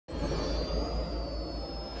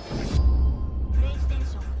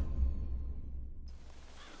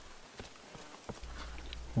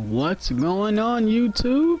What's going on,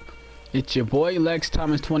 YouTube? It's your boy Lex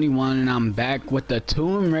Thomas 21 and I'm back with the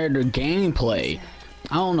Tomb Raider gameplay.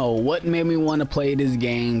 I don't know what made me want to play this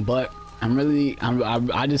game, but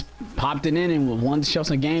I just popped it in and wanted to show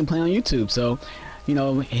some gameplay on YouTube. So, you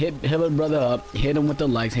know, hit a brother up, hit him with the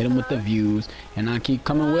likes, hit him with the views, and I keep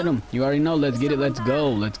coming with him. You already know, let's get it, let's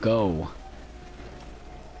go.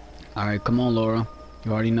 Alright, come on, Laura.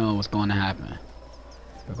 You already know what's going to happen.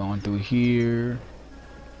 We're going through here.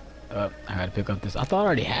 I gotta pick up this. I thought I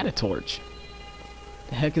already had a torch.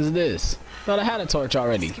 The heck is this? Thought I had a torch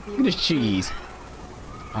already. Look at this cheese.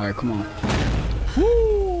 Alright, come on.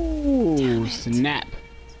 Woo! Snap.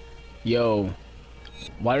 Yo.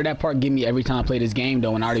 Why did that part give me every time I play this game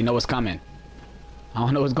though when I already know what's coming? I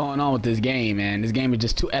don't know what's going on with this game, man. This game is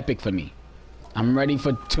just too epic for me. I'm ready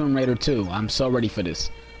for Tomb Raider 2. I'm so ready for this.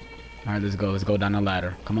 Alright, let's go. Let's go down the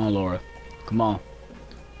ladder. Come on, Laura. Come on.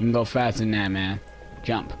 You can go faster than that, man.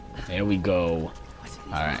 Jump. There we go.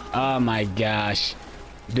 Alright. Oh my gosh.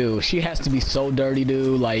 Dude, she has to be so dirty,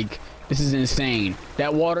 dude. Like, this is insane.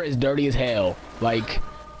 That water is dirty as hell. Like,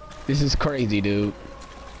 this is crazy, dude.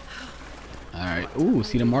 Alright. Ooh,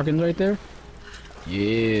 see the markings right there?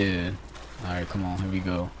 Yeah. Alright, come on. Here we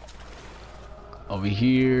go. Over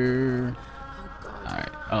here. Alright.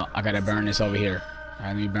 Oh, I gotta burn this over here.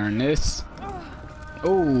 Alright, let me burn this.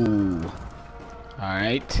 Oh.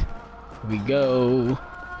 Alright. Here we go.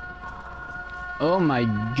 Oh my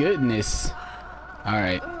goodness.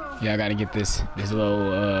 Alright. Yeah, I gotta get this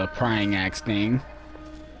little prying axe thing.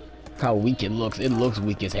 Look how weak it looks. It looks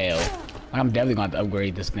weak as hell. I'm definitely gonna have to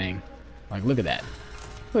upgrade this thing. Like, look at that.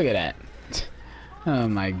 Look at that. Oh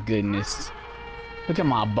my goodness. Look at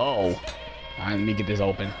my bow. Alright, let me get this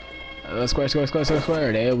open. Square.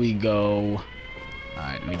 There we go.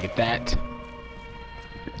 Alright, let me get that.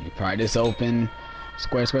 Let me pry this open.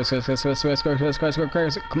 Square. Come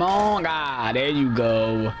on, God. There you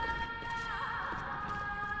go.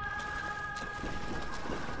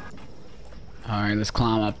 Alright, let's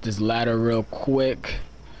climb up this ladder real quick.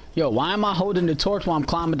 Yo, why am I holding the torch while I'm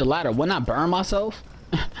climbing the ladder? Wouldn't I burn myself?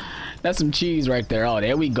 That's some cheese right there. Oh,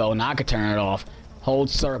 there we go. Now I can turn it off. Hold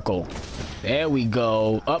circle. There we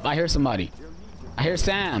go. Oh, I hear somebody. I hear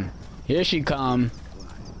Sam. Here she come.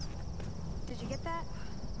 Did you get that?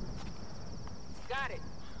 Got it.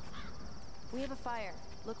 We have a fire.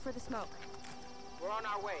 Look for the smoke. We're on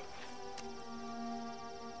our way.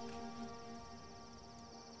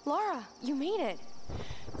 Laura, you made it.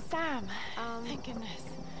 Sam, thank goodness.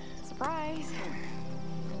 Surprise.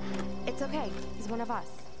 It's okay. He's one of us.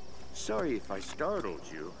 Sorry if I startled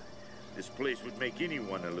you. This place would make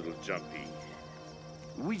anyone a little jumpy.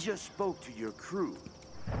 We just spoke to your crew.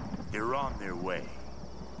 They're on their way.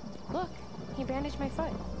 Look, he bandaged my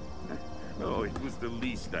foot. Oh, it was the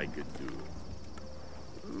least I could do.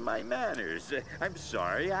 My manners. I'm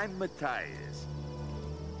sorry, I'm Matthias.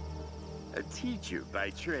 A teacher by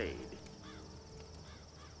trade.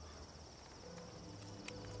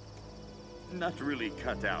 Not really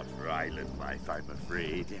cut out for island life, I'm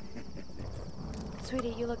afraid.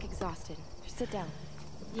 Sweetie, you look exhausted. Sit down.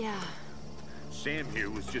 Yeah. Sam here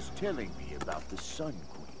was just telling me about the Sun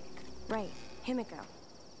Queen. Right, Himiko.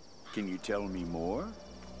 Can you tell me more?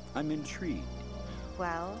 I'm intrigued.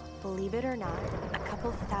 Well, believe it or not, a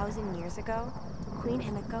couple thousand years ago, Queen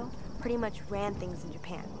Himiko pretty much ran things in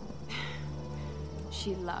Japan.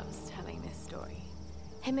 She loves telling this story.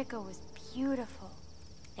 Himiko was beautiful,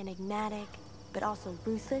 enigmatic, but also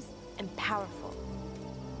ruthless and powerful.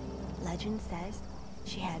 Legend says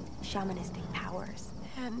she had shamanistic powers.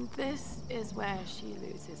 And this is where she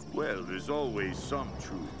loses me. Well, there's always some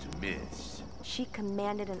truth to myths. She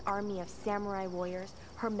commanded an army of samurai warriors,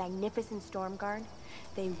 her magnificent storm guard.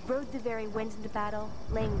 They rode the very winds into battle,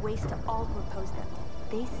 laying waste to all who opposed them.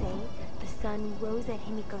 They say the sun rose at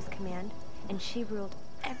Himiko's command, and she ruled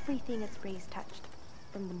everything its rays touched,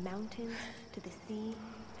 from the mountains to the sea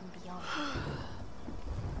and beyond.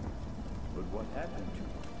 But what happened to her?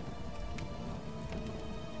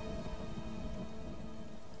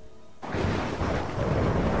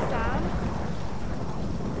 Sam?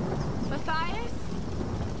 Matthias?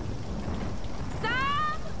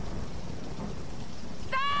 Sam!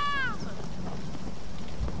 Sam!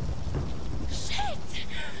 Shit!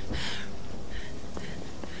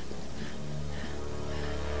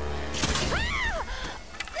 Ah!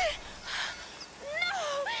 No!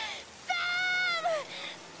 Sam!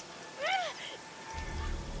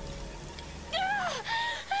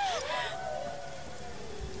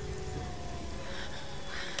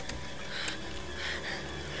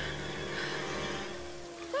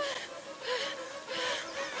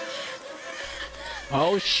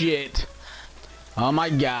 Oh shit. Oh my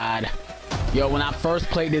god. Yo, when I first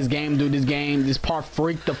played this game, dude, this part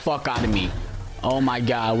freaked the fuck out of me. Oh my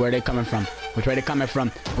god, where are they coming from? Which way they coming from?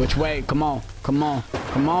 Which way? Come on, come on,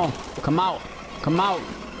 come on, come out, come out,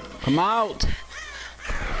 come out.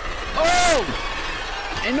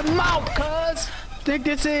 Oh! In the mouth, cuz. Think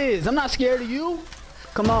this is. I'm not scared of you.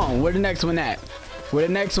 Come on, where the next one at? Where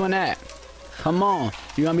the next one at? Come on.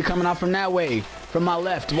 You're gonna be coming out from that way. From my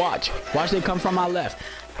left. Watch. Watch they come from my left.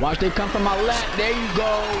 Watch they come from my left. There you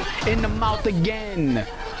go. In the mouth again.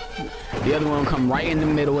 The other one will come right in the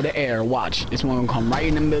middle of the air. Watch. This one will come right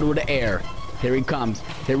in the middle of the air. Here he comes.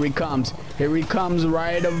 Here he comes. Here he comes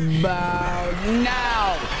right about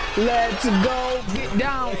now. Let's go. Get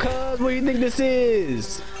down, cuz. What do you think this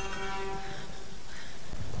is?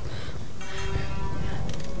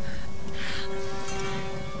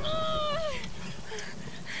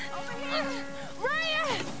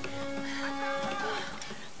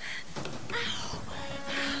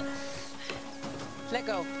 Let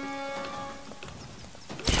go.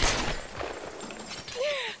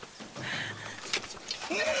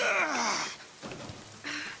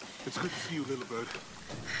 It's good to see you, little bird.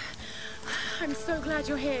 I'm so glad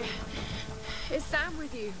you're here. Is Sam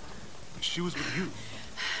with you? She was with you.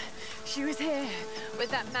 She was here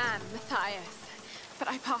with that man, Matthias. But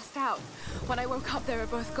I passed out. When I woke up, they were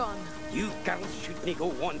both gone. You girls shouldn't go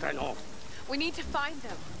wandering off. We need to find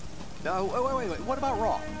them. No, wait. What about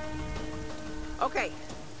Raw? Okay,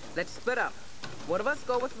 let's split up. One of us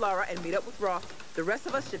go with Laura and meet up with Roth. The rest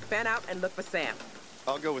of us should fan out and look for Sam.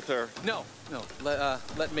 I'll go with her. No.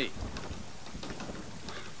 Let me.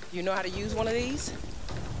 You know how to use one of these?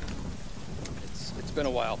 It's been a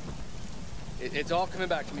while. It's all coming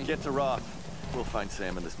back to me. Get to Roth. We'll find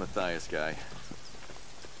Sam and this Matthias guy.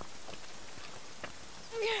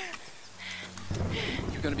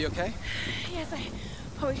 You're gonna be okay? Yes, I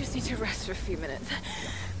probably just need to rest for a few minutes.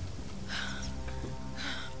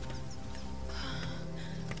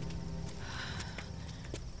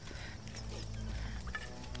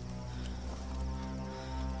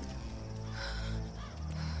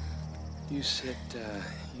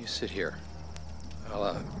 You sit here.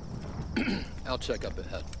 I'll check up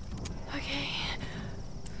ahead. Okay.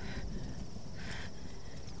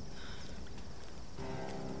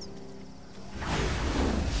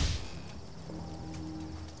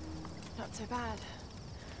 Not so bad.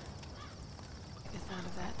 The sound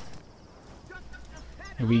of that.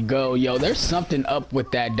 Here we go. Yo, there's something up with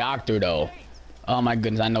that doctor, though. Oh my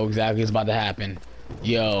goodness, I know exactly what's about to happen.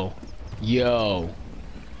 Yo.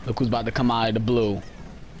 Look who's about to come out of the blue.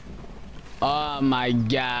 Oh my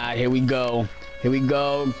god. Here we go.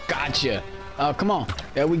 Gotcha. Oh, come on.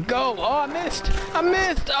 There we go. Oh, I missed.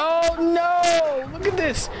 Oh no. Look at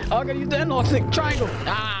this. Oh, I gotta use the analog stick. Triangle.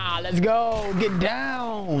 Ah, let's go. Get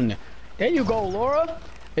down. There you go, Laura.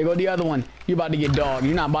 There go the other one. You about to get dogged.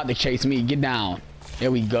 You're not about to chase me. Get down. There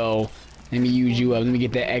we go. Let me use you up. Let me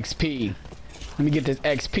get that XP. Let me get this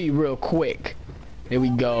XP real quick. There we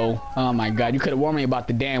go. Oh my god. You could have warned me about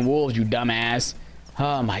the damn wolves, you dumbass.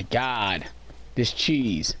 Oh my god. This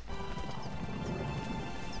cheese.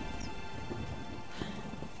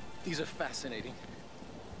 These are fascinating.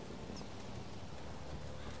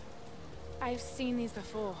 I've seen these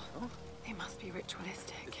before. Oh? They must be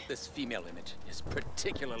ritualistic. This female image is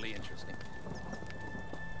particularly interesting.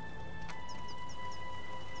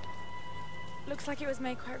 Looks like it was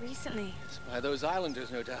made quite recently. It's by those islanders,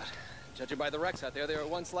 no doubt. Judging by the wrecks out there, they were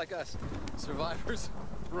once like us. Survivors.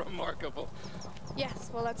 Remarkable.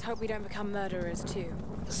 Yes, well, let's hope we don't become murderers, too.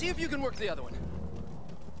 See if you can work the other one.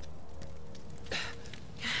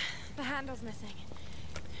 The handle's missing.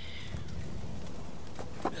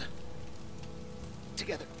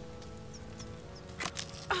 Together.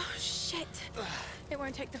 Oh, shit. It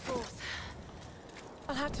won't take the force.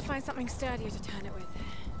 I'll have to find something sturdier to turn it with.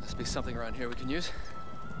 Must be something around here we can use.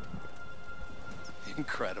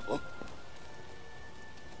 Incredible.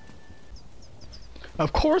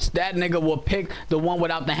 Of course that nigga will pick the one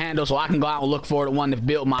without the handle so I can go out and look for the one that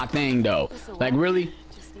built my thing, though. Like, really?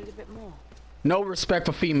 Just need a bit more. No respect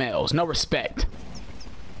for females. No respect.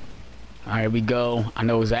 All right, we go. I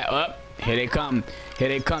know exactly. Up. Here they come.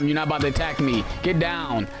 You're not about to attack me. Get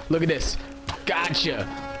down. Look at this. Gotcha.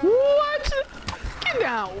 What? Get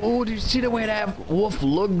down. Oh, did you see the way that wolf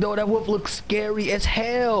looked, though? That wolf looks scary as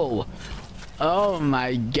hell. Oh,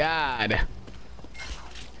 my God.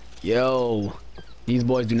 Yo. These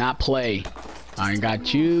boys do not play. I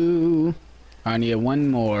got you. I need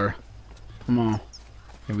one more. Come on.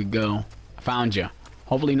 Here we go. I found you.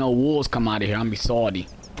 Hopefully no wolves come out of here. I'm gonna be salty.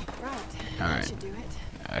 Right. All right. Should do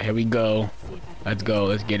it. Here we go. See if I can Let's fix go.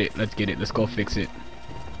 it. Let's get it. Let's go fix it.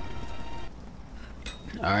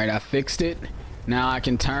 All right, I fixed it. Now I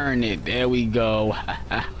can turn it. There we go.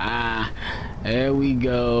 There we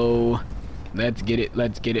go. Let's get it.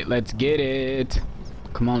 Let's get it. Let's get it.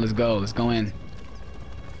 Come on, let's go. Let's go in.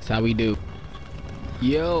 That's how we do.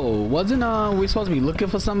 Yo, wasn't we supposed to be looking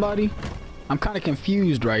for somebody? I'm kind of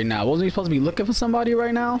confused right now. Wasn't we supposed to be looking for somebody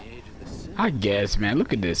right now? I guess, man.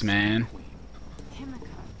 Look at this, man.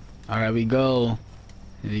 All right, we go.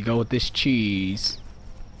 Here we go with this cheese.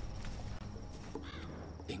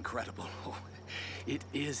 Incredible. It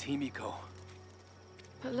is Himiko.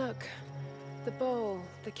 But look, the bowl,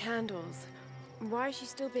 the candles. Why is she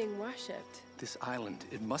still being worshipped? This island,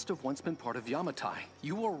 it must have once been part of Yamatai.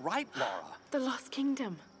 You were right, Laura. The Lost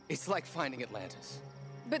Kingdom. It's like finding Atlantis.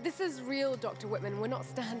 But this is real, Dr. Whitman. We're not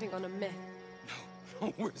standing on a myth.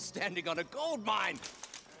 No, we're standing on a gold mine.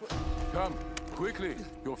 Come, quickly.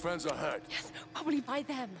 Your friends are hurt. Yes, probably by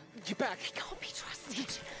them. Get back. He can't be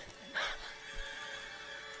trusted.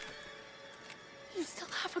 You still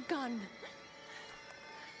have a gun.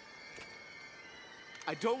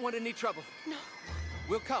 I don't want any trouble. No.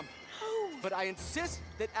 We'll come. No. But I insist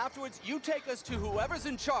that afterwards you take us to whoever's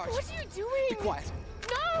in charge. What are you doing? Be quiet.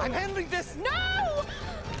 No! I'm handling this. No!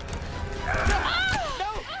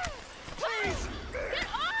 No! Please! Get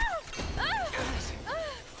off!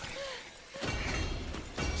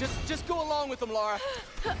 Just go along with them, Laura.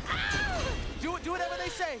 Do whatever they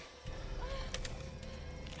say.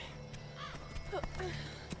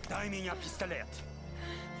 Дай меня пистолет.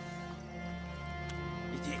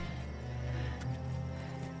 Иди.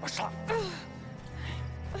 Пошла.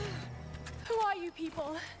 Who are you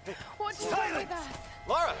people? What do you want with us?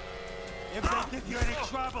 Laura! If they give you any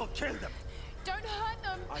trouble, kill them. Don't hurt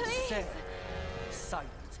them, I please! said,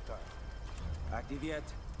 silence, girl. А ты ведь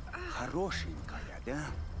хорошенькая, да?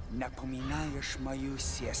 Напоминаешь мою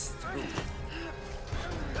сестру.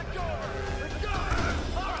 Let go! Let go!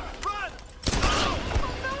 Laura, run! Oh,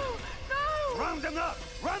 no! No! Round them up!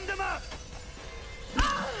 Round them up!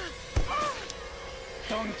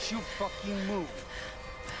 Don't you fucking move!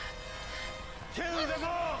 Kill them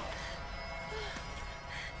all!